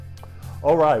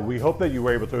All right, we hope that you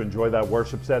were able to enjoy that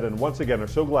worship set, and once again are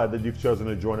so glad that you've chosen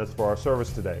to join us for our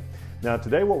service today. Now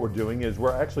today what we're doing is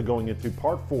we're actually going into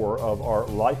part 4 of our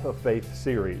Life of Faith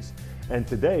series. And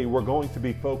today we're going to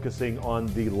be focusing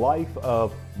on the life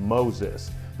of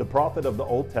Moses, the prophet of the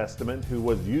Old Testament who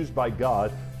was used by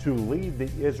God to lead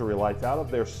the Israelites out of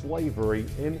their slavery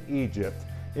in Egypt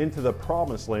into the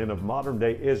promised land of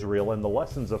modern-day Israel and the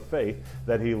lessons of faith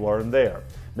that he learned there.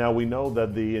 Now we know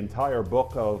that the entire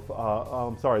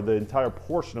the entire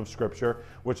portion of Scripture,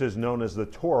 which is known as the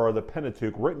Torah, the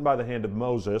Pentateuch, written by the hand of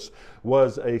Moses,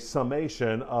 was a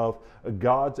summation of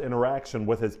God's interaction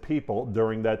with his people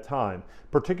during that time,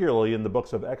 particularly in the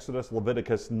books of Exodus,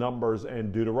 Leviticus, Numbers,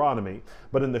 and Deuteronomy.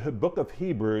 But in the book of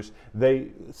Hebrews,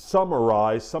 they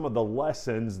summarize some of the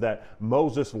lessons that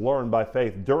Moses learned by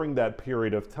faith during that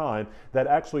period of time that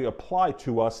actually apply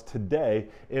to us today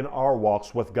in our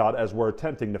walks with God as we're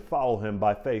attempting to follow him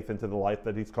by faith into the life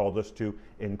that he's called us to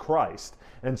in Christ.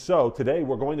 And so today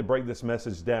we're going to break this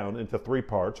message down into 3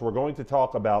 parts. We're going to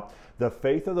talk about the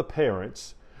faith of the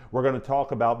parents, we're going to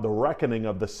talk about the reckoning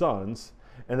of the sons,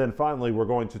 and then finally we're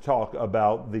going to talk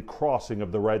about the crossing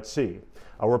of the Red Sea.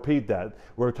 I'll repeat that.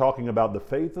 We're talking about the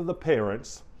faith of the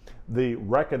parents, the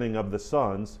reckoning of the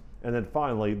sons, and then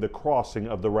finally the crossing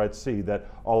of the Red Sea that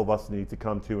all of us need to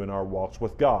come to in our walks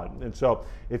with God. And so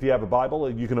if you have a Bible,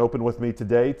 you can open with me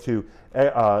today to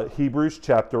Hebrews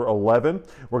chapter 11.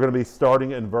 We're going to be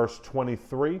starting in verse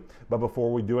 23. But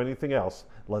before we do anything else,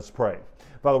 let's pray.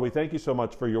 Father, we thank you so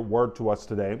much for your word to us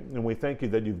today, and we thank you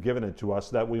that you've given it to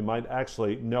us that we might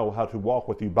actually know how to walk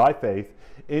with you by faith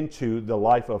into the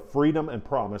life of freedom and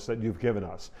promise that you've given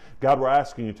us. God, we're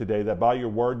asking you today that by your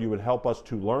word you would help us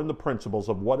to learn the principles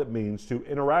of what it means to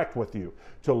interact with you,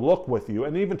 to look with you,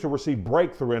 and even to receive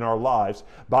breakthrough in our lives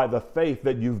by the faith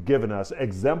that you've given us,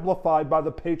 exemplified by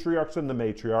the patriarchs and the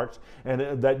matriarchs,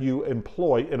 and that you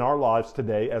employ in our lives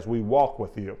today as we walk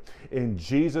with you. In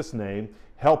Jesus' name,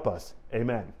 help us.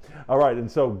 Amen. All right,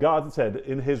 and so God said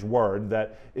in his word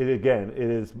that it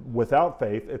is without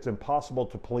faith, it's impossible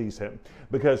to please him,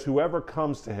 because whoever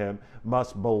comes to him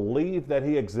must believe that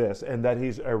he exists and that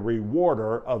he's a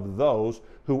rewarder of those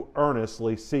who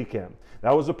earnestly seek him.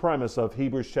 That was the premise of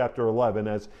Hebrews chapter 11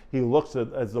 as he looks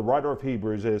at, as the writer of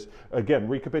Hebrews is, again,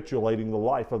 recapitulating the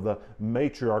life of the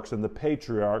matriarchs and the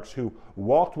patriarchs who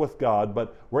walked with God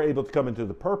but were able to come into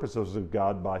the purposes of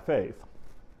God by faith.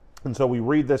 And so we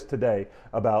read this today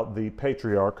about the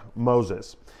patriarch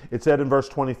Moses. It said in verse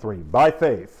 23, "By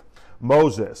faith,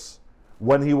 Moses,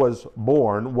 when he was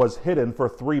born, was hidden for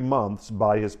 3 months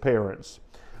by his parents,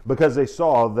 because they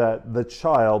saw that the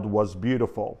child was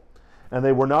beautiful, and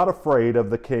they were not afraid of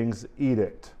the king's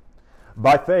edict.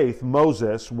 By faith,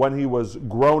 Moses, when he was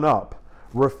grown up,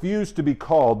 refused to be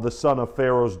called the son of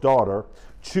Pharaoh's daughter,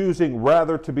 choosing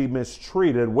rather to be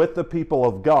mistreated with the people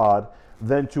of God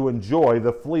than to enjoy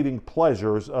the fleeting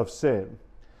pleasures of sin.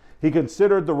 He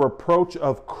considered the reproach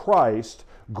of Christ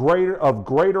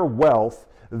greater wealth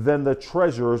than the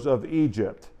treasures of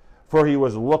Egypt, for he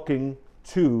was looking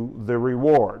to the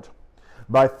reward.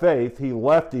 By faith he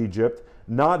left Egypt,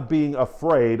 not being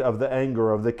afraid of the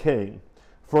anger of the king,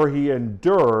 for he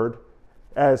endured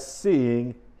as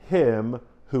seeing him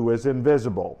who is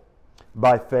invisible.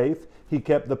 By faith he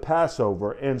kept the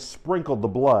Passover and sprinkled the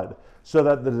blood, so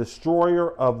that the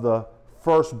destroyer of the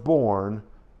firstborn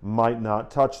might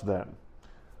not touch them.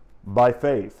 By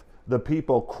faith, the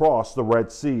people crossed the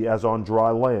Red Sea as on dry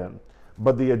land,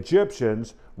 but the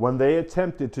Egyptians, when they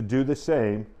attempted to do the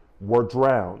same, were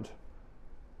drowned."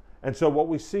 And so what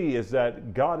we see is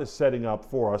that God is setting up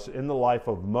for us in the life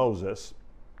of Moses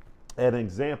an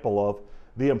example of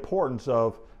the importance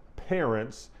of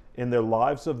parents in their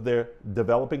lives of their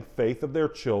developing faith of their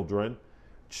children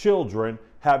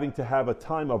having to have a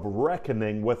time of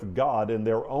reckoning with God in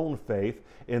their own faith,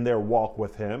 in their walk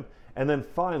with him. And then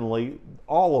finally,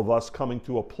 all of us coming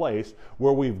to a place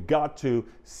where we've got to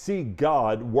see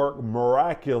God work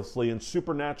miraculously and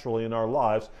supernaturally in our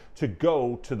lives to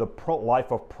go to the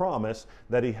life of promise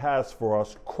that he has for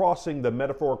us, crossing the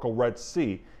metaphorical Red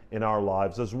Sea in our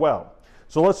lives as well.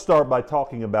 So let's start by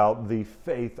talking about the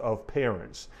faith of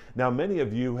parents. Now, many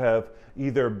of you have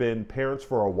either been parents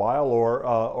for a while or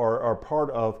are part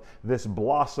of this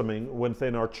blossoming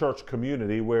within our church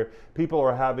community where people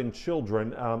are having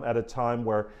children at a time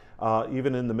where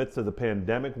even in the midst of the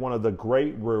pandemic, one of the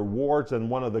great rewards and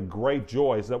one of the great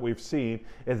joys that we've seen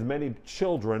is many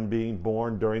children being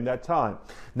born during that time.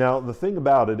 Now, the thing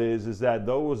about it is that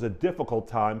though it was a difficult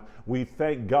time, we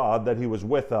thank God that he was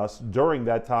with us during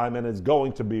that time and is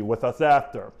going to be with us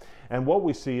after. And what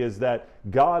we see is that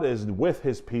God is with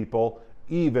his people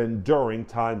even during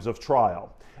times of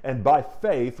trial. And by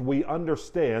faith, we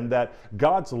understand that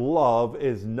God's love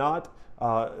is not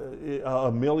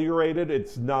ameliorated,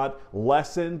 it's not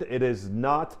lessened, it is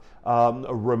not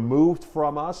removed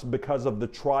from us because of the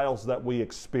trials that we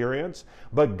experience,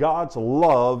 but God's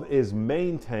love is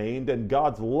maintained and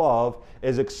God's love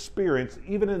is experienced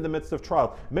even in the midst of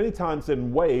trial, many times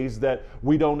in ways that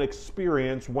we don't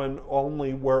experience when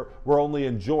we're only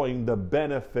enjoying the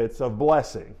benefits of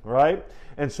blessing, right?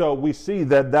 And so we see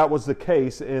that that was the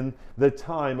case in the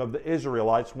time of the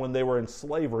Israelites when they were in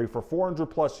slavery for 400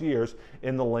 plus years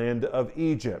in the land of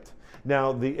Egypt.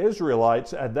 Now, the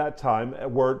Israelites at that time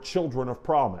were children of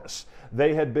promise.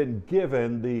 They had been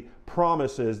given the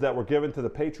promises that were given to the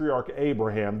patriarch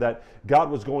Abraham that God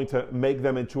was going to make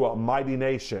them into a mighty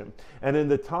nation. And in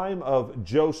the time of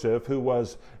Joseph, who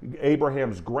was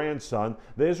Abraham's grandson,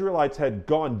 the Israelites had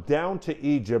gone down to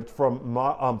Egypt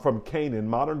from Canaan,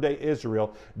 modern-day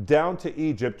Israel, down to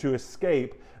Egypt to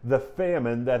escape the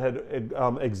famine that had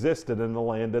existed in the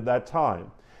land at that time.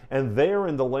 And there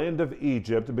in the land of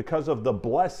Egypt, because of the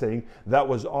blessing that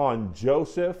was on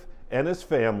Joseph and his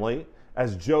family,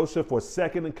 as Joseph was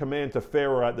second in command to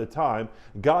Pharaoh at the time,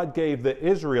 God gave the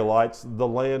Israelites the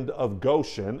land of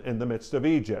Goshen in the midst of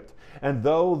Egypt. And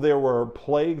though there were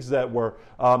plagues that were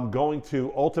going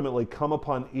to ultimately come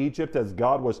upon Egypt as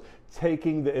God was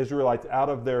taking the Israelites out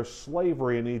of their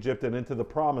slavery in Egypt and into the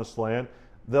promised land,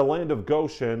 the land of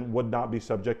Goshen would not be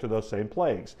subject to those same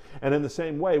plagues. And in the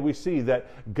same way, we see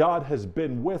that God has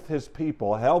been with his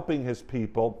people, helping his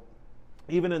people,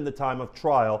 even in the time of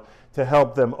trial, to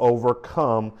help them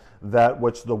overcome that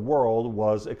which the world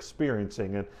was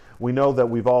experiencing. And we know that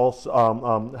we've all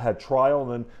had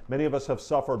trial, and many of us have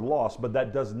suffered loss, but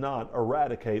that does not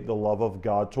eradicate the love of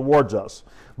God towards us.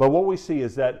 But what we see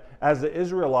is that as the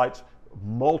Israelites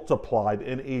multiplied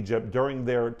in Egypt during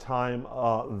their time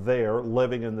there,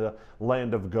 living in the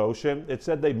land of Goshen, it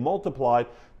said they multiplied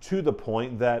to the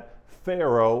point that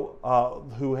Pharaoh,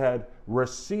 who had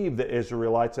received the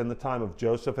Israelites in the time of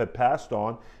Joseph, had passed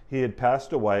on. He had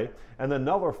passed away. And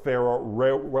another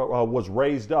Pharaoh was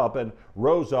raised up and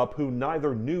rose up, who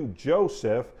neither knew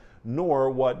Joseph nor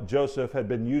what Joseph had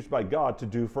been used by God to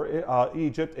do for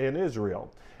Egypt and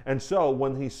Israel. And so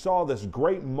when he saw this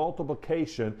great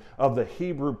multiplication of the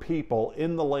Hebrew people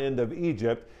in the land of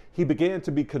Egypt, he began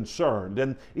to be concerned.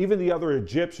 And even the other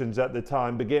Egyptians at the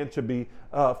time began to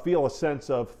feel a sense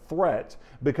of threat,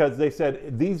 because they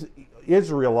said these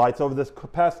Israelites over this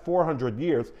past 400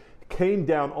 years came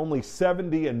down only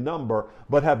 70 in number,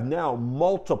 but have now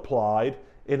multiplied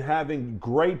in having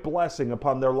great blessing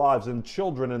upon their lives and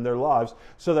children in their lives,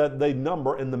 so that they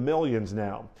number in the millions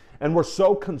now. And we're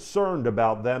so concerned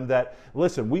about them that,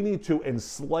 listen, we need to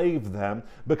enslave them,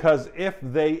 because if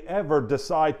they ever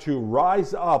decide to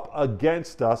rise up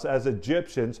against us as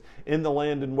Egyptians in the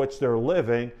land in which they're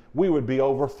living, we would be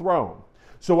overthrown.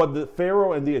 So what the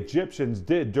Pharaoh and the Egyptians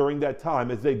did during that time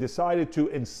is they decided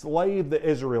to enslave the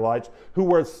Israelites, who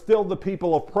were still the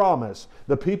people of promise,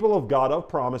 the people of God of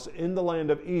promise in the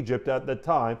land of Egypt at the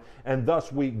time, and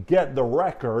thus we get the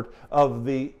record of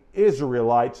the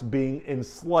Israelites being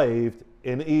enslaved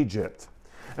in Egypt.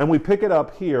 And we pick it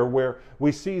up here where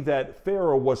we see that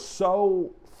Pharaoh was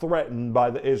so threatened by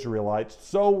the Israelites,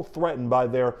 so threatened by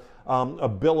their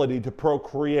ability to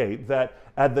procreate, that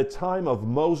at the time of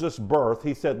Moses' birth,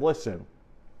 he said, listen,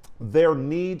 there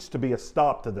needs to be a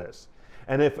stop to this.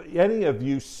 And if any of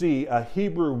you see a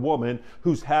Hebrew woman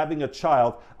who's having a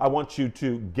child, I want you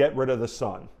to get rid of the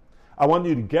son. I want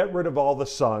you to get rid of all the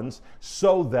sons,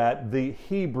 so that the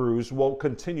Hebrews won't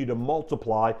continue to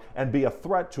multiply and be a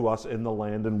threat to us in the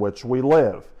land in which we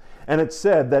live. And it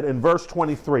said that in verse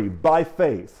 23, by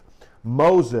faith,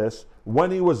 Moses,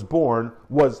 when he was born,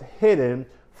 was hidden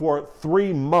for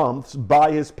 3 months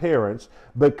by his parents,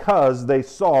 because they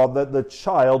saw that the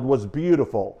child was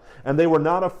beautiful. And they were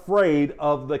not afraid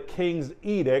of the king's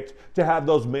edict to have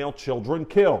those male children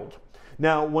killed.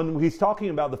 Now, when he's talking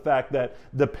about the fact that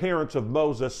the parents of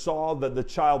Moses saw that the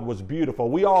child was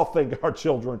beautiful, we all think our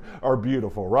children are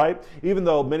beautiful, right? Even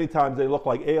though many times they look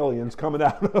like aliens coming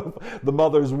out of the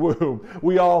mother's womb,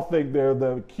 we all think they're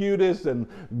the cutest and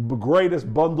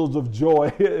greatest bundles of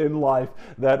joy in life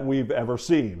that we've ever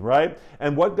seen, right?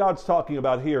 And what God's talking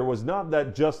about here was not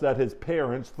that just that his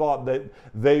parents thought that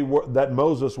that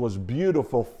Moses was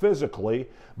beautiful physically,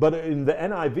 but in the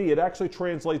NIV, it actually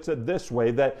translates it this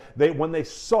way, that when they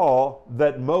saw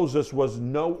that Moses was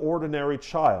no ordinary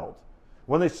child,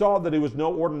 when they saw that he was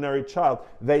no ordinary child,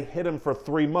 they hid him for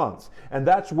 3 months. And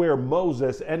that's where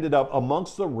Moses ended up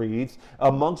amongst the reeds,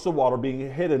 amongst the water,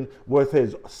 being hidden with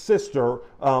his sister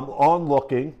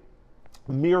onlooking.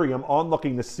 Miriam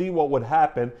onlooking to see what would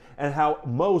happen, and how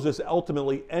Moses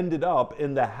ultimately ended up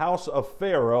in the house of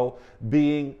Pharaoh,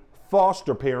 being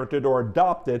foster parented or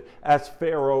adopted as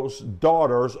Pharaoh's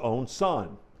daughter's own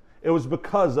son. It was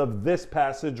because of this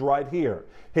passage right here.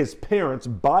 His parents,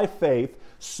 by faith,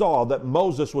 saw that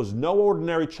Moses was no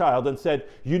ordinary child and said,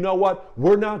 you know what?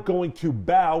 We're not going to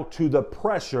bow to the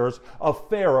pressures of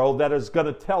Pharaoh that is going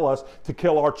to tell us to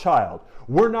kill our child.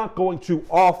 We're not going to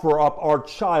offer up our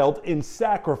child in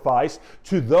sacrifice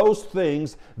to those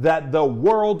things that the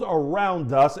world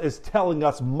around us is telling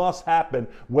us must happen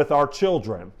with our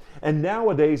children. And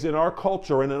nowadays in our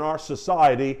culture and in our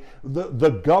society, the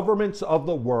governments of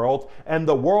the world and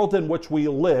the world in which we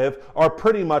live are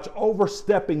pretty much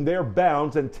overstepping their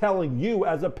bounds and telling you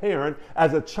as a parent,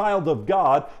 as a child of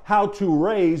God, how to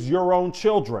raise your own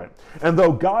children. And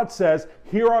though God says,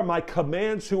 here are my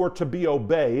commands who are to be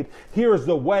obeyed, here is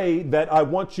the way that I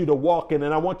want you to walk in,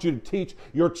 and I want you to teach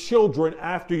your children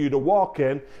after you to walk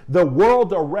in, the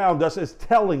world around us is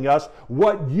telling us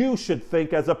what you should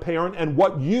think as a parent and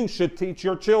what you should teach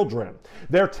your children.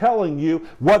 They're telling you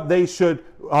what they should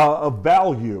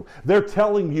value. They're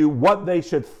telling you what they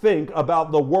should think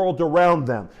about the world around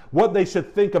them, what they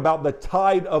should think about the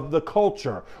tide of the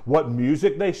culture, what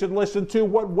music they should listen to,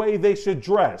 what way they should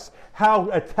dress, how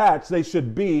attached they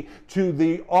should be to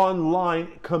the online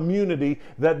community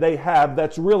that they have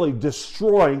that's really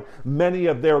destroying many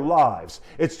of their lives.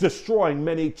 It's destroying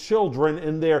many children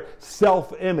in their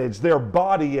self-image, their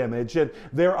body image, and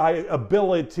their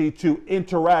ability to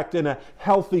interact in a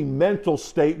healthy mental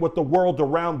state with the world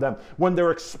around them when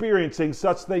they're experiencing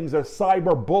such things as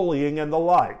cyberbullying and the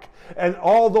like. And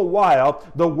all the while,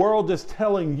 the world is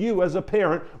telling you as a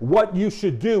parent what you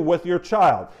should do with your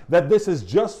child. That this is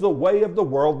just the way of the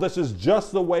world, this is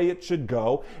just the way it should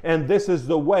go, and this is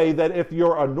the way that if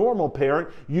you're a normal parent,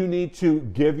 you need to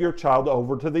give your child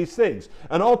over to these things.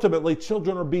 And ultimately,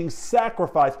 children are being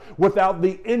sacrificed without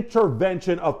the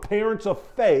intervention of parents of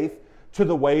faith to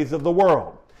the ways of the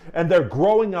world. And they're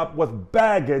growing up with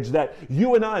baggage that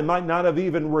you and I might not have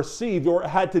even received or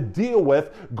had to deal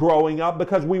with growing up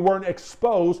because we weren't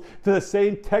exposed to the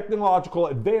same technological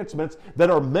advancements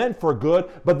that are meant for good,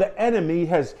 but the enemy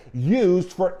has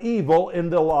used for evil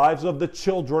in the lives of the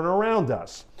children around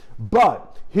us.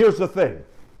 But here's the thing.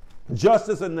 Just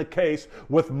as in the case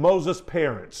with Moses'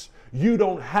 parents, you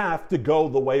don't have to go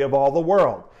the way of all the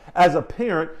world. As a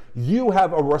parent, you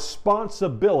have a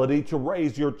responsibility to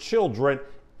raise your children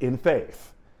in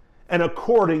faith and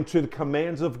according to the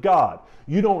commands of God.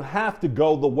 You don't have to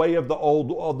go the way of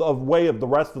way of the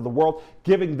rest of the world,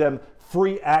 giving them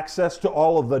free access to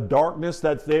all of the darkness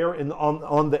that's there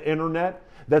on the internet.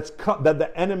 That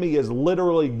the enemy is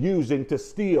literally using to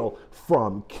steal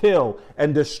from, kill,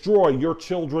 and destroy your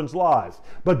children's lives.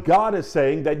 But God is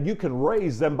saying that you can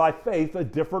raise them by faith a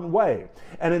different way.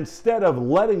 And instead of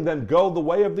letting them go the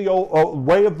way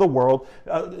of the world,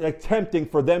 attempting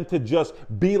for them to just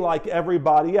be like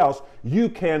everybody else, you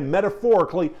can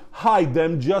metaphorically hide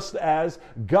them just as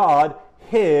God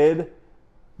hid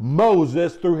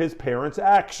Moses through his parents'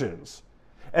 actions.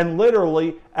 And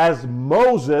literally, as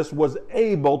Moses was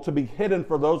able to be hidden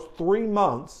for those 3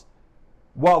 months,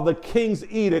 while the king's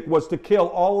edict was to kill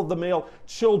all of the male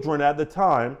children at the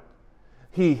time,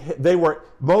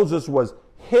 Moses was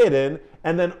hidden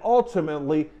and then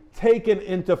ultimately taken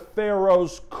into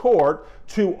Pharaoh's court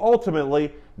to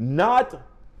ultimately not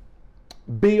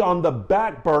be on the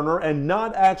back burner and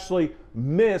not actually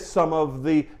miss some of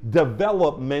the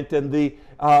development and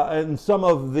some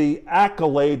of the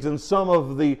accolades and some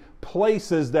of the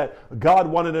places that God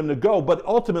wanted him to go. But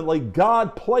ultimately,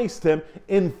 God placed him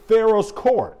in Pharaoh's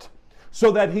court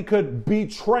so that he could be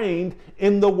trained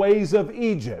in the ways of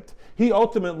Egypt. He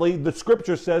ultimately, the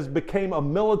scripture says, became a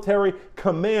military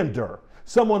commander,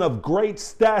 someone of great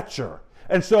stature.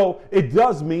 And so it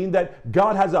does mean that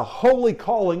God has a holy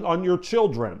calling on your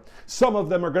children. Some of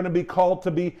them are going to be called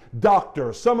to be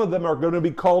doctors. Some of them are going to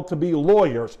be called to be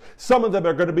lawyers. Some of them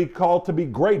are going to be called to be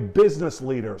great business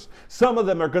leaders. Some of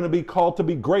them are going to be called to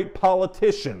be great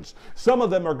politicians. Some of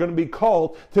them are going to be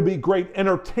called to be great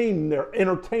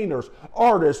entertainers,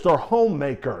 artists, or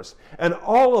homemakers. And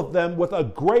all of them with a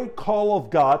great call of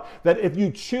God that if you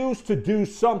choose to do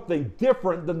something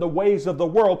different than the ways of the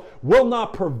world, will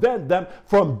not prevent them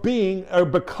from being or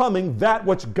becoming that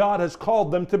which God has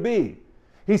called them to be.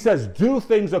 He says, do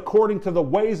things according to the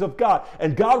ways of God,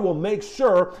 and God will make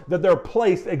sure that they're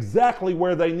placed exactly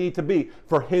where they need to be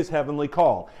for His heavenly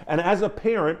call. And as a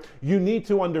parent, you need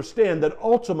to understand that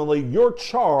ultimately your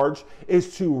charge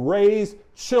is to raise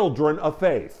children of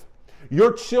faith.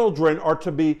 Your children are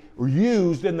to be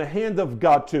used in the hand of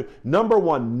God to, number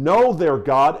one, know their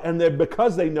God, and then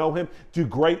because they know him, do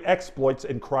great exploits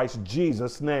in Christ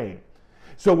Jesus' name.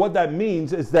 So what that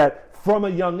means is that from a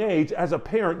young age, as a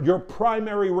parent, your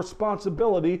primary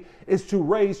responsibility is to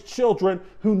raise children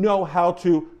who know how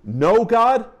to know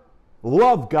God,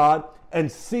 love God,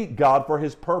 and seek God for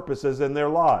his purposes in their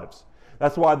lives.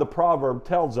 That's why the proverb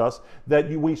tells us that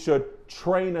we should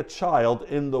train a child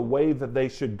in the way that they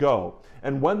should go.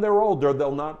 And when they're older,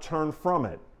 they'll not turn from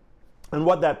it. And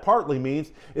what that partly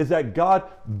means is that God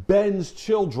bends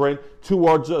children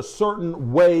towards a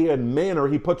certain way and manner.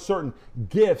 He puts certain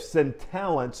gifts and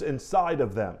talents inside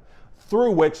of them,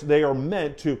 through which they are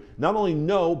meant to not only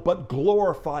know, but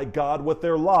glorify God with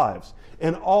their lives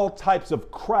in all types of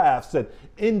crafts and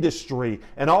industry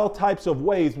and all types of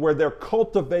ways where they're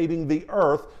cultivating the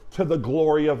earth to the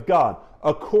glory of God,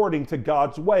 according to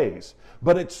God's ways.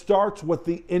 But it starts with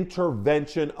the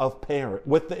intervention of parents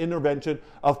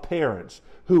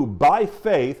who by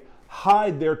faith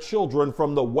hide their children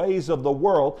from the ways of the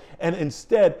world and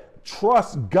instead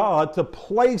trust God to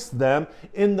place them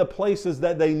in the places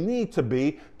that they need to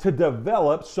be to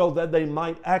develop so that they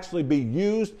might actually be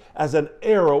used as an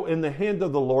arrow in the hand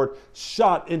of the Lord,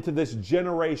 shot into this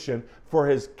generation for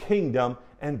his kingdom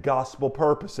and gospel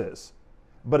purposes.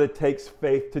 But it takes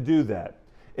faith to do that.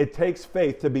 It takes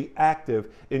faith to be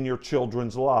active in your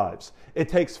children's lives. It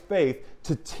takes faith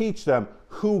to teach them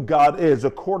who God is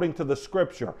according to the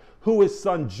scripture, who his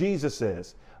son Jesus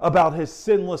is, about his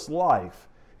sinless life,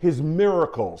 his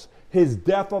miracles, his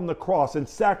death on the cross and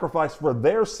sacrifice for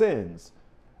their sins,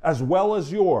 as well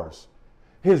as yours,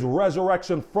 his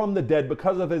resurrection from the dead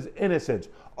because of his innocence,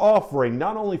 offering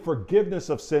not only forgiveness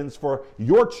of sins for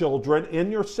your children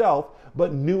and yourself,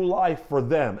 but new life for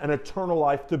them and eternal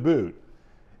life to boot.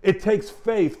 It takes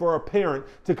faith for a parent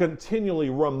to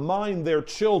continually remind their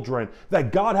children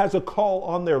that God has a call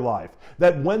on their life,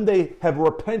 that when they have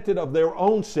repented of their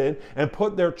own sin and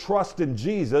put their trust in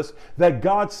Jesus, that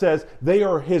God says they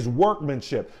are his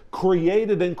workmanship,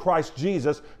 created in Christ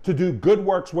Jesus to do good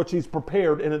works which he's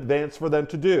prepared in advance for them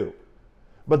to do.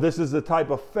 But this is the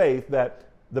type of faith that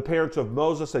the parents of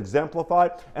Moses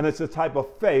exemplified, and it's the type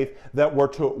of faith that we're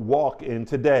to walk in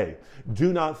today.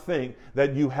 Do not think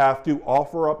that you have to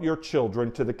offer up your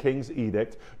children to the king's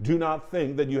edict. Do not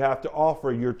think that you have to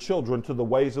offer your children to the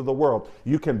ways of the world.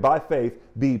 You can, by faith,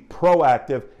 be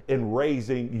proactive in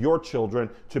raising your children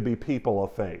to be people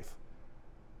of faith.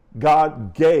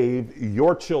 God gave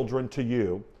your children to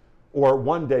you, or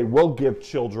one day will give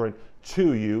children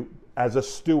to you as a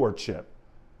stewardship.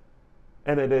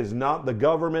 And it is not the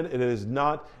government, it is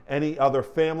not any other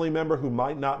family member who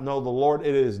might not know the Lord,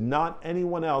 it is not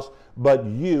anyone else but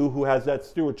you who has that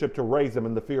stewardship to raise them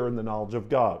in the fear and the knowledge of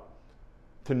God,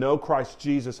 to know Christ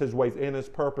Jesus, his ways and his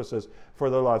purposes for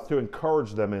their lives, to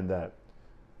encourage them in that.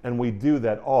 And we do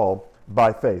that all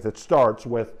by faith. It starts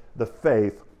with the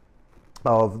faith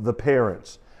of the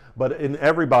parents. But in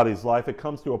everybody's life, it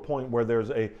comes to a point where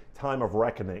there's a time of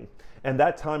reckoning. And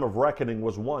that time of reckoning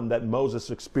was one that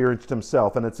Moses experienced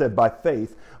himself. And it said, by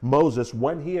faith, Moses,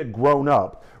 when he had grown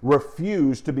up,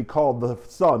 refused to be called the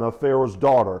son of Pharaoh's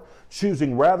daughter,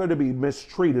 choosing rather to be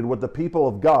mistreated with the people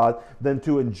of God than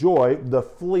to enjoy the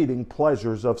fleeting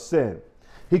pleasures of sin.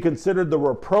 He considered the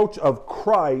reproach of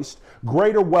Christ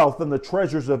greater wealth than the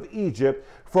treasures of Egypt,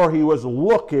 for he was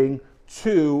looking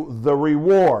to the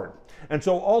reward. And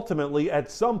so ultimately,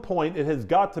 at some point, it has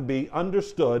got to be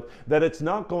understood that it's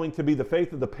not going to be the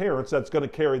faith of the parents that's going to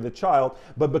carry the child,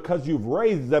 but because you've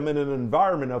raised them in an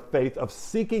environment of faith, of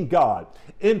seeking God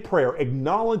in prayer,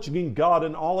 acknowledging God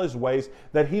in all his ways,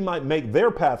 that he might make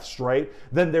their path straight,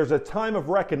 then there's a time of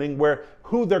reckoning where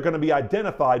who they're going to be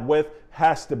identified with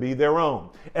has to be their own.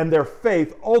 And their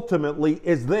faith ultimately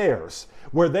is theirs,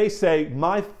 where they say,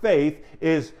 my faith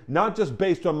is not just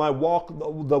based on my walk,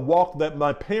 the walk that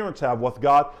my parents have with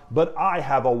God, but I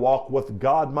have a walk with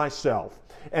God myself.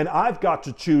 And I've got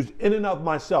to choose in and of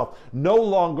myself no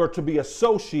longer to be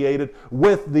associated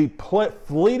with the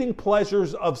fleeting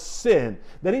pleasures of sin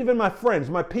that even my friends,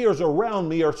 my peers around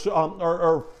me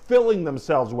are filling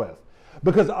themselves with.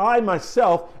 Because I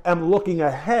myself am looking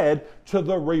ahead to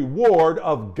the reward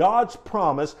of God's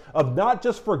promise of not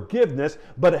just forgiveness,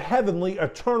 but a heavenly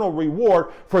eternal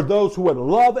reward for those who would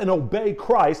love and obey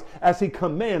Christ as he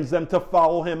commands them to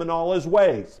follow him in all his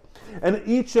ways. And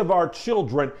each of our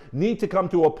children need to come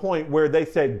to a point where they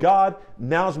say, God,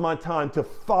 now's my time to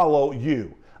follow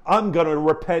you. I'm going to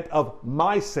repent of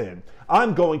my sin.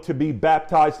 I'm going to be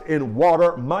baptized in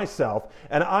water myself,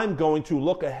 and I'm going to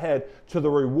look ahead to the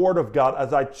reward of God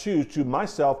as I choose to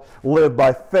myself live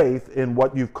by faith in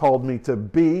what you've called me to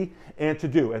be and to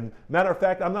do. And matter of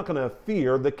fact, I'm not going to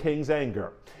fear the king's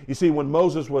anger. You see, when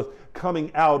Moses was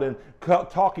coming out and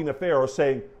talking to Pharaoh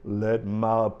saying, "Let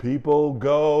my people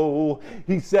go,"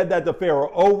 he said that to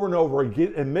Pharaoh over and over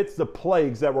again amidst the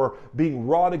plagues that were being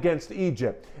wrought against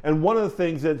Egypt. And one of the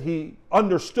things that he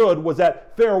understood was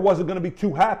that Pharaoh wasn't going to be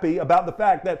too happy about the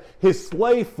fact that his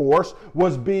slave force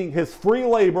was his free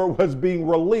labor was being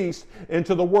released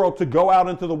into the world to go out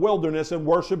into the wilderness and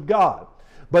worship God.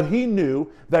 But he knew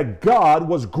that God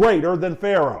was greater than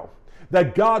Pharaoh,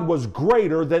 that God was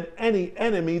greater than any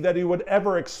enemy that he would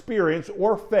ever experience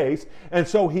or face. And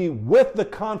so he, with the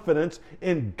confidence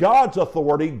in God's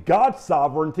authority, God's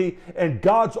sovereignty, and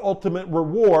God's ultimate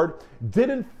reward,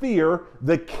 didn't fear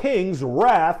the king's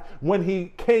wrath when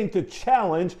he came to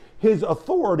challenge his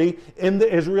authority in the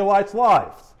Israelites'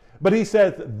 lives. But he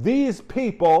says, these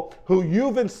people who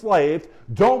you've enslaved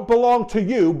don't belong to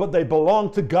you, but they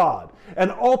belong to God. And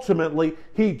ultimately,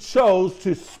 he chose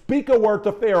to speak a word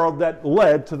to Pharaoh that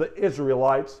led to the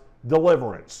Israelites'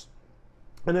 deliverance.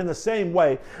 And in the same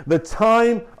way, the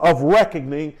time of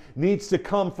reckoning needs to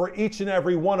come for each and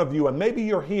every one of you. And maybe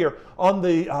you're here on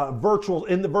the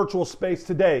in the virtual space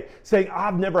today saying,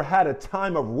 I've never had a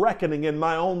time of reckoning in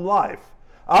my own life.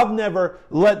 I've never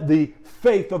let the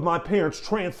faith of my parents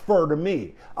transfer to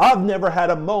me. I've never had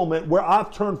a moment where I've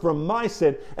turned from my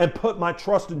sin and put my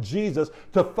trust in Jesus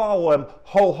to follow him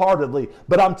wholeheartedly.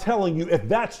 But I'm telling you, if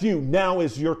that's you, now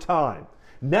is your time.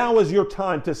 Now is your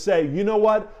time to say, you know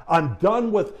what? I'm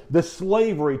done with the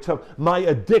slavery to my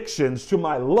addictions, to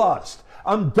my lust.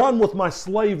 I'm done with my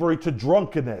slavery to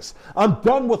drunkenness. I'm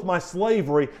done with my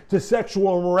slavery to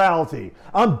sexual immorality.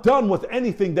 I'm done with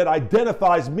anything that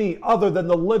identifies me other than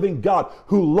the living God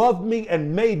who loved me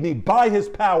and made me by his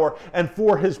power and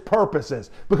for his purposes.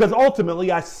 Because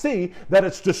ultimately I see that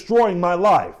it's destroying my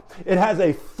life. It has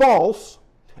a false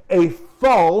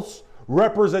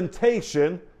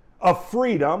representation of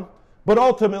freedom. But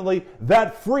ultimately,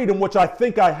 that freedom which I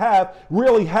think I have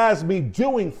really has me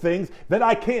doing things that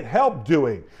I can't help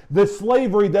doing. The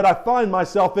slavery that I find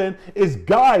myself in is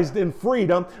guised in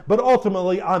freedom, but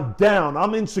ultimately I'm down,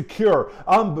 I'm insecure,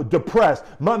 I'm depressed.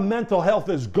 My mental health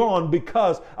is gone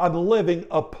because I'm living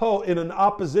in an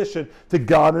opposition to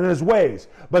God and his ways.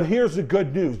 But here's the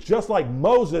good news. Just like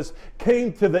Moses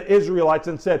came to the Israelites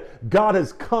and said, God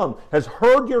has come, has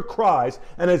heard your cries,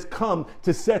 and has come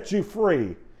to set you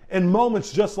free. In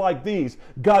moments just like these,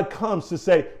 God comes to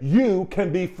say, you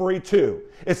can be free too.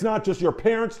 It's not just your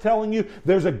parents telling you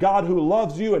there's a God who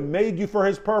loves you and made you for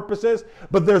his purposes,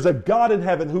 but there's a God in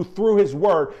heaven who through his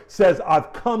word says,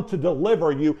 I've come to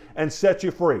deliver you and set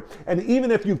you free. And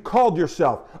even if you've called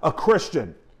yourself a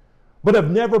Christian, but have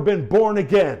never been born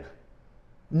again,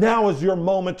 now is your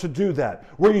moment to do that,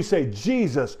 where you say,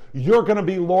 Jesus, you're going to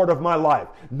be Lord of my life.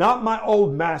 Not my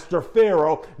old master,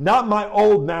 Pharaoh, not my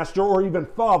old master or even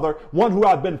father, one who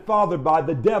I've been fathered by,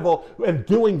 the devil, and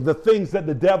doing the things that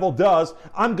the devil does.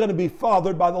 I'm going to be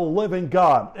fathered by the living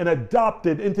God and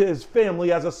adopted into his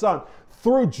family as a son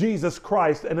through Jesus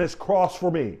Christ and his cross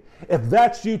for me. If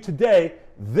that's you today,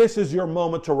 this is your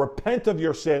moment to repent of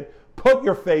your sin, put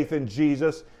your faith in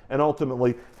Jesus, and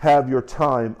ultimately have your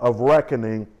time of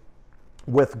reckoning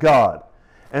with God.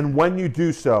 And when you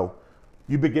do so,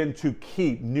 you begin to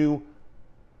keep new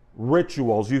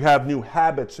rituals. You have new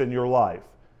habits in your life.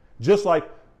 Just like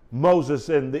Moses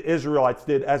and the Israelites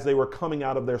did as they were coming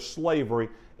out of their slavery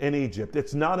in Egypt.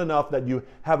 It's not enough that you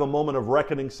have a moment of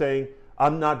reckoning saying,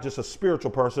 I'm not just a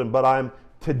spiritual person, but I'm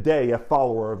today a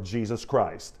follower of Jesus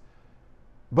Christ.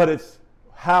 But it's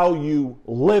how you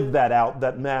live that out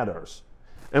that matters.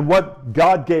 And what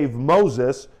God gave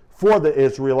Moses for the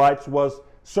Israelites was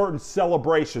certain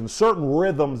celebrations, certain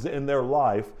rhythms in their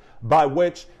life by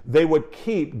which they would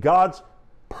keep God's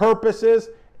purposes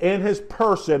and his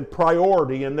person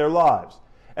priority in their lives.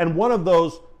 And one of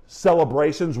those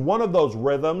celebrations, one of those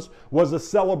rhythms was the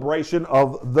celebration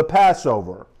of the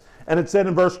Passover. And it said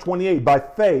in verse 28, by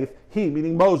faith, he,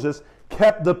 meaning Moses,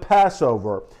 kept the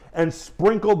Passover and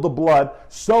sprinkled the blood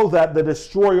so that the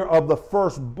destroyer of the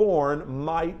firstborn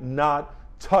might not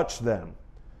touch them.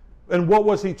 And what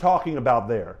was he talking about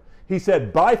there? He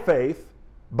said, by faith,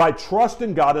 by trust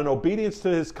in God and obedience to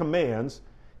his commands,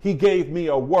 he gave me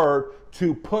a word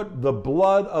to put the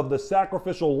blood of the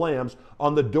sacrificial lambs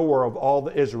on the door of all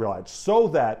the Israelites, so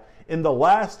that in the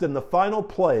last and the final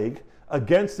plague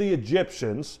against the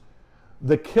Egyptians,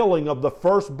 the killing of the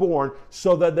firstborn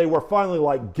so that they were finally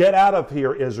like, get out of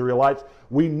here, Israelites.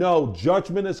 We know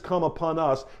judgment has come upon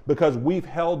us because we've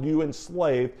held you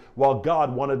enslaved while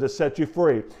God wanted to set you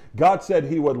free. God said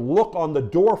he would look on the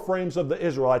door frames of the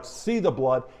Israelites, see the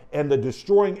blood, and the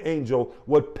destroying angel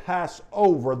would pass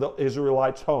over the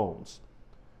Israelites' homes.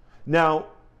 Now,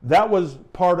 that was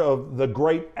part of the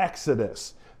great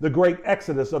Exodus of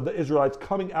the Israelites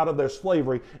coming out of their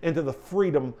slavery into the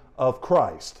freedom of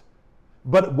Christ.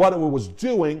 But what it was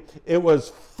doing, it was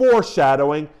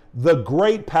foreshadowing the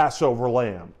great Passover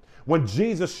lamb. When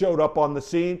Jesus showed up on the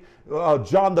scene,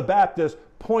 John the Baptist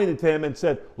pointed to him and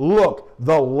said, look,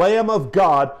 the Lamb of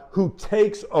God who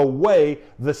takes away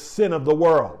the sin of the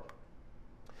world.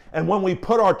 And when we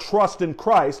put our trust in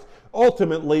Christ,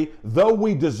 ultimately, though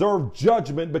we deserve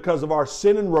judgment because of our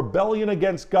sin and rebellion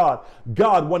against God,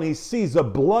 God, when he sees the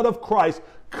blood of Christ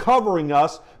covering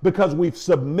us because we've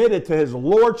submitted to his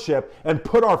lordship and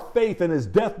put our faith in his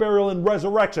death, burial, and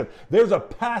resurrection, there's a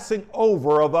passing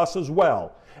over of us as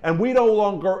well. And we no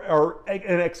longer are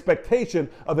in expectation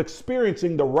of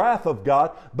experiencing the wrath of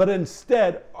God, but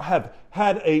instead have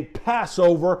had a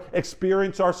Passover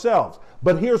experience ourselves.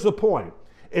 But here's the point.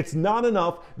 It's not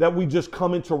enough that we just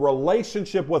come into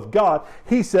relationship with God.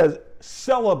 He says,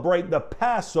 celebrate the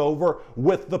Passover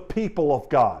with the people of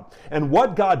God. And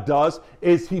what God does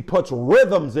is he puts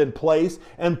rhythms in place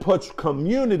and puts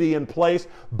community in place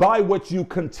by which you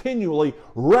continually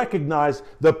recognize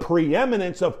the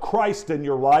preeminence of Christ in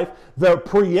your life, the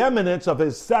preeminence of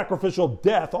his sacrificial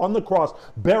death on the cross,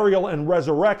 burial, and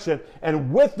resurrection,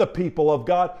 and with the people of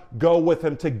God, go with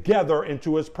him together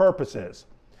into his purposes.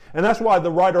 And that's why the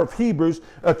writer of Hebrews,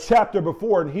 a chapter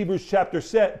before, in Hebrews chapter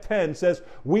 10, says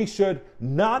we should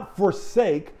not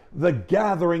forsake the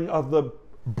gathering of the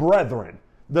brethren,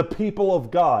 the people of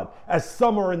God, as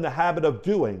some are in the habit of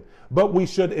doing, but we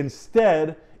should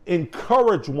instead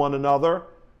encourage one another,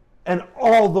 and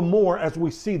all the more as we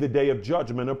see the day of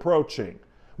judgment approaching.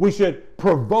 We should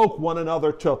provoke one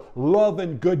another to love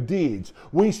and good deeds.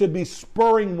 We should be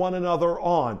spurring one another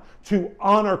on to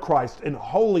honor Christ in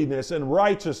holiness and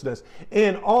righteousness,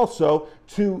 and also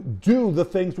to do the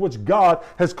things which God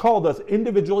has called us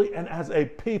individually and as a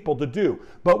people to do.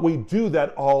 But we do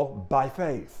that all by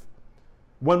faith.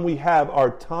 When we have our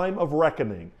time of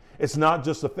reckoning, it's not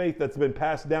just the faith that's been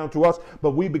passed down to us,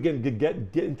 but we begin to get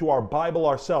into our Bible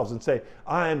ourselves and say,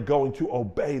 I am going to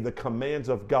obey the commands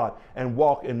of God and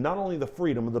walk in not only the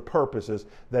freedom of the purposes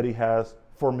that he has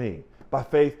for me. By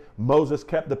faith, Moses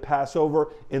kept the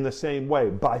Passover in the same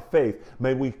way. By faith,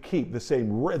 may we keep the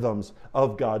same rhythms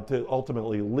of God to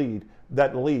ultimately lead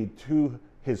to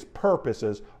his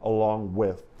purposes along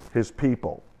with his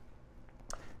people.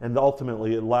 And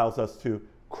ultimately, it allows us to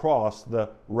cross the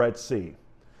Red Sea.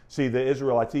 See, the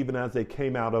Israelites, even as they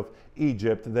came out of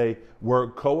Egypt, they were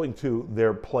going to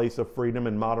their place of freedom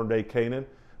in modern-day Canaan.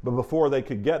 But before they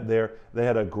could get there, they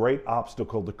had a great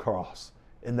obstacle to cross,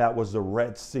 and that was the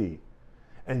Red Sea.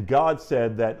 And God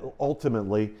said that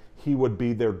ultimately he would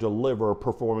be their deliverer,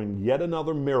 performing yet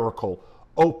another miracle,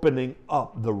 opening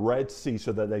up the Red Sea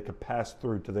so that they could pass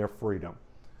through to their freedom.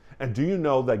 And do you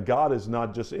know that God is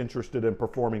not just interested in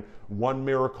performing one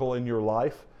miracle in your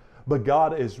life, but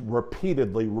God is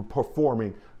repeatedly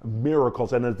performing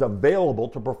miracles and is available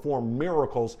to perform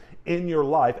miracles in your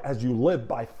life as you live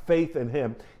by faith in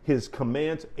him, his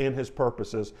commands, and his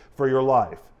purposes for your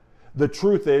life. The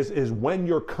truth is when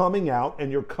you're coming out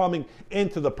and you're coming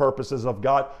into the purposes of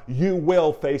God, you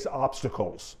will face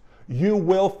obstacles. You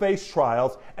will face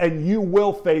trials, and you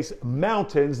will face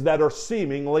mountains that are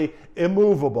seemingly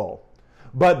immovable.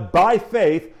 But by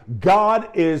faith, God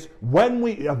is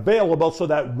available so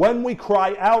that when we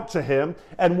cry out to him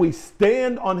and we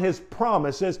stand on his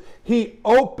promises, he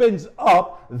opens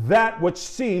up that which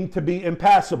seemed to be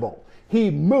impassable. He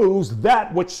moves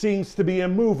that which seems to be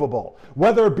immovable,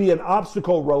 whether it be an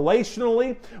obstacle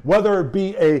relationally, whether it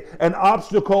be an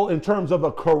obstacle in terms of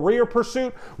a career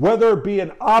pursuit, whether it be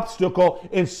an obstacle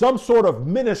in some sort of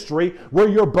ministry where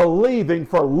you're believing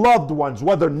for loved ones,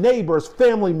 whether neighbors,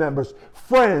 family members,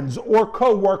 friends, or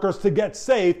co-workers to get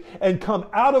saved and come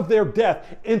out of their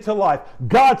death into life.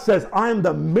 God says, I am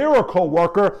the miracle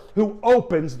worker who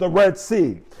opens the Red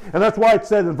Sea. And that's why it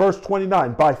said in verse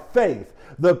 29, by faith,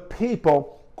 the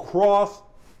people crossed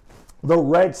the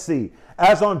Red Sea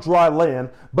as on dry land,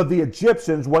 but the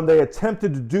Egyptians, when they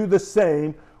attempted to do the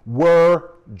same,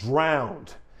 were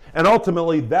drowned. And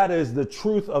ultimately, that is the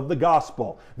truth of the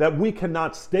gospel, that we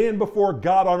cannot stand before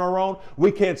God on our own.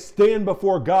 We can't stand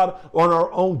before God on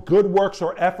our own good works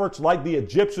or efforts like the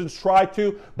Egyptians tried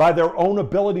to, by their own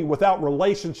ability without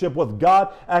relationship with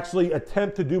God, actually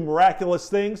attempt to do miraculous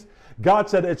things. God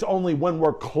said it's only when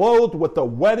we're clothed with the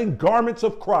wedding garments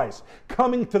of Christ,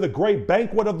 coming to the great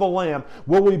banquet of the Lamb,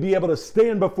 will we be able to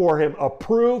stand before Him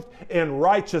approved and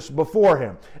righteous before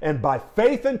Him. And by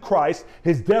faith in Christ,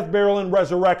 His death, burial, and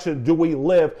resurrection, do we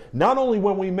live, not only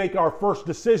when we make our first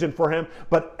decision for Him,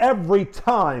 but every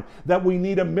time that we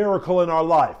need a miracle in our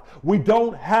life. We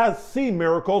don't see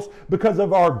miracles because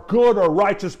of our good or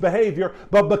righteous behavior,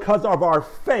 but because of our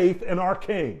faith in our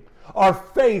King. Our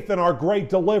faith in our great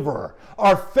deliverer,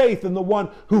 our faith in the one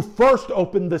who first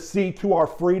opened the sea to our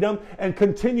freedom and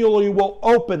continually will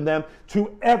open them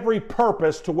to every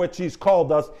purpose to which He's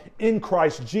called us in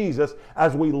Christ Jesus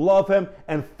as we love Him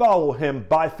and follow Him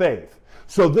by faith.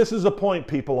 So this is a point,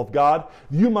 people of God.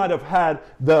 You might have had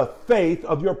the faith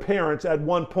of your parents at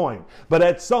one point, but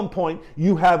at some point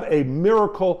you have a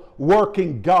miracle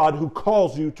working God who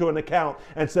calls you to an account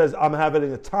and says, I'm having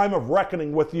a time of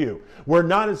reckoning with you. Where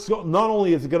not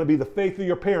only is it going to be the faith of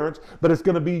your parents, but it's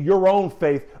going to be your own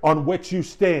faith on which you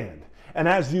stand. And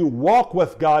as you walk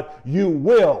with God, you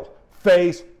will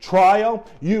face trial.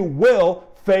 You will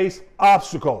face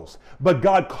obstacles. But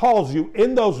God calls you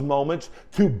in those moments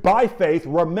to, by faith,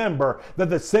 remember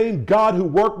that the same God who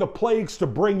worked the plagues to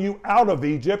bring you out of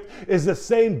Egypt is the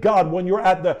same God when you're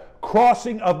at the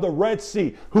crossing of the Red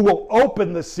Sea, who will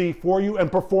open the sea for you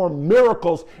and perform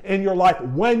miracles in your life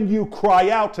when you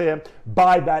cry out to Him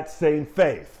by that same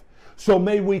faith. So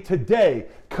may we today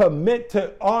commit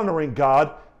to honoring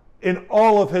God in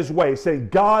all of His ways, saying,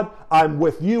 God, I'm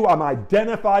with you, I'm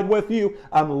identified with you,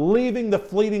 I'm leaving the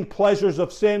fleeting pleasures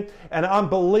of sin, and I'm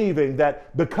believing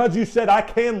that because you said I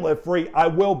can live free, I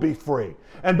will be free.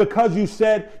 And because you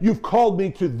said you've called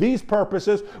me to these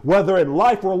purposes, whether in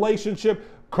life, relationship,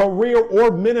 career,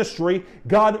 or ministry,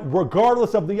 God,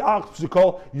 regardless of the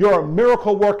obstacle, you're a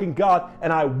miracle working God,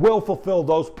 and I will fulfill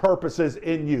those purposes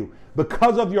in you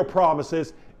because of your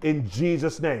promises. In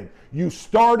Jesus' name. You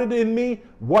started in me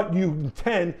what you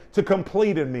intend to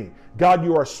complete in me. God,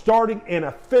 you are starting and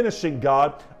a finishing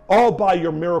God, all by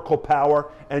your miracle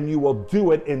power, and you will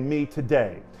do it in me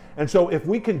today. And so if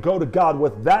we can go to God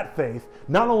with that faith,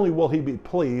 not only will He be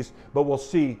pleased, but we'll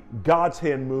see God's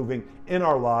hand moving in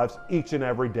our lives each and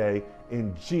every day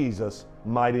in Jesus'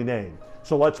 mighty name.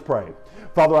 So let's pray.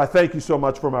 Father, I thank you so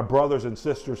much for my brothers and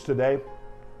sisters today.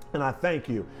 And I thank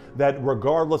you that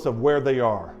regardless of where they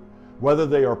are, whether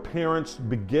they are parents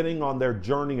beginning on their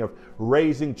journey of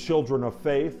raising children of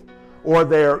faith, or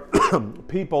they're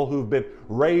people who've been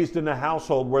raised in a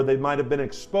household where they might have been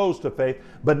exposed to faith,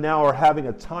 but now are having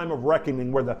a time of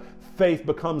reckoning where the faith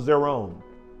becomes their own.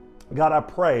 God, I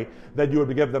pray that you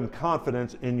would give them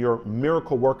confidence in your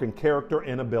miracle working character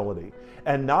and ability.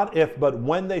 And not if, but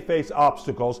when they face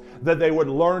obstacles, that they would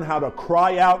learn how to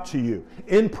cry out to you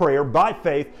in prayer by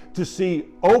faith to see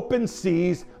open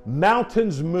seas,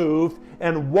 mountains moved,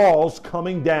 and walls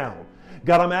coming down.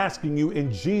 God, I'm asking you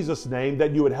in Jesus' name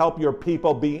that you would help your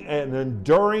people be an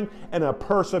enduring and a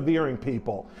persevering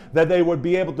people, that they would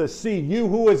be able to see you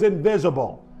who is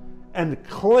invisible and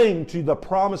cling to the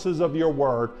promises of your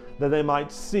word, that they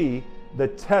might see the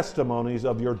testimonies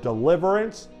of your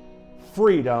deliverance,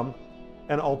 freedom,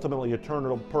 and ultimately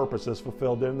eternal purposes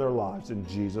fulfilled in their lives in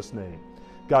Jesus' name.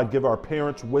 God, give our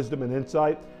parents wisdom and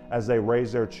insight as they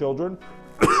raise their children,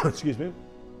 excuse me,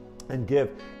 and give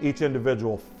each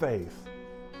individual faith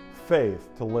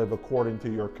to live according to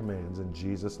your commands in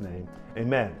Jesus' name.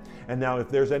 Amen. And now if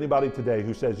there's anybody today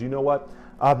who says, you know what,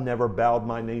 I've never bowed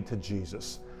my knee to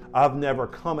Jesus. I've never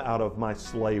come out of my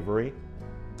slavery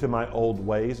to my old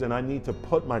ways, and I need to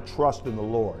put my trust in the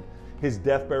Lord, His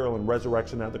death, burial, and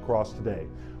resurrection at the cross today.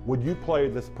 Would you pray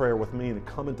this prayer with me and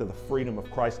come into the freedom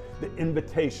of Christ, the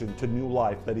invitation to new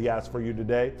life that He has for you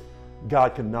today?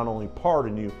 God can not only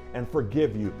pardon you and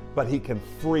forgive you, but He can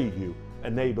free you,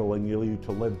 enabling you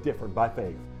to live different by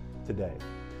faith today.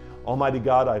 Almighty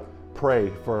God, I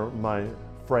pray for my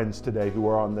friends today who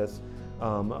are on this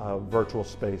virtual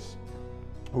space,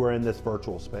 who are in this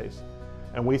virtual space.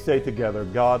 And we say together,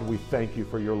 God, we thank you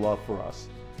for your love for us.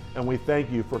 And we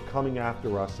thank you for coming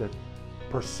after us and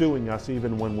pursuing us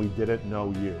even when we didn't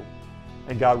know you.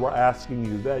 And God, we're asking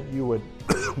you that you would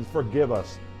forgive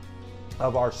us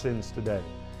of our sins today.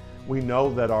 We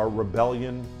know that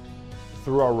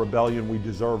through our rebellion, we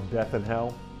deserve death and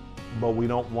hell, but we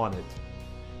don't want it.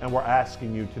 And we're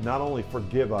asking you to not only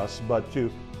forgive us, but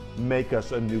to make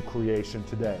us a new creation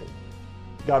today.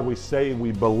 God, we say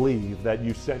we believe that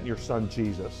you sent your son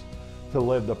Jesus to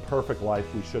live the perfect life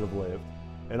we should have lived.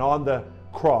 And on the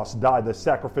cross died the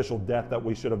sacrificial death that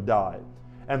we should have died.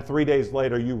 And 3 days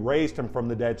later, you raised him from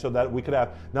the dead so that we could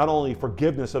have not only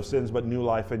forgiveness of sins, but new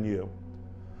life in you.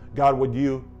 God, would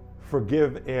you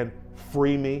forgive and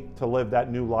free me to live that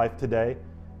new life today?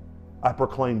 I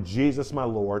proclaim Jesus my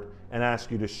Lord and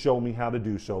ask you to show me how to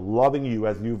do so, loving you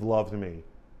as you've loved me.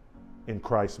 In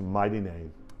Christ's mighty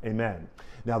name, amen.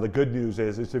 Now the good news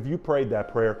is if you prayed that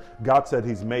prayer, God said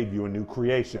he's made you a new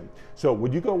creation. So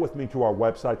would you go with me to our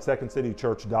website,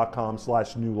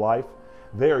 secondcitychurch.com/new life?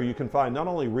 There you can find not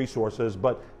only resources,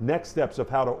 but next steps of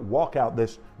how to walk out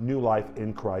this new life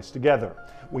in Christ together.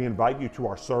 We invite you to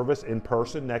our service in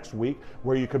person next week,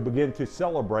 where you can begin to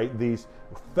celebrate these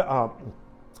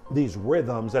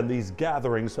rhythms and these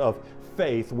gatherings of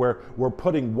faith, where we're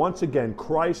putting once again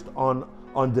Christ on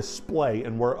display,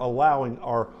 and we're allowing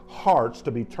our hearts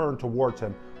to be turned towards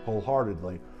him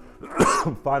wholeheartedly.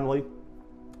 Finally,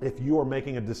 if you are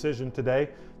making a decision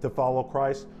today to follow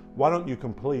Christ, why don't you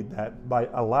complete that by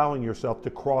allowing yourself to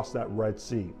cross that Red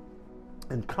Sea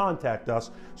and contact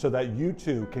us so that you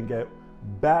too can get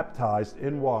baptized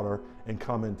in water and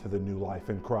come into the new life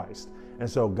in Christ. And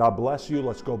so God bless you.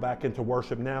 Let's go back into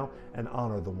worship now and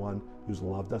honor the one who's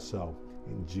loved us so.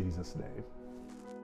 In Jesus' name.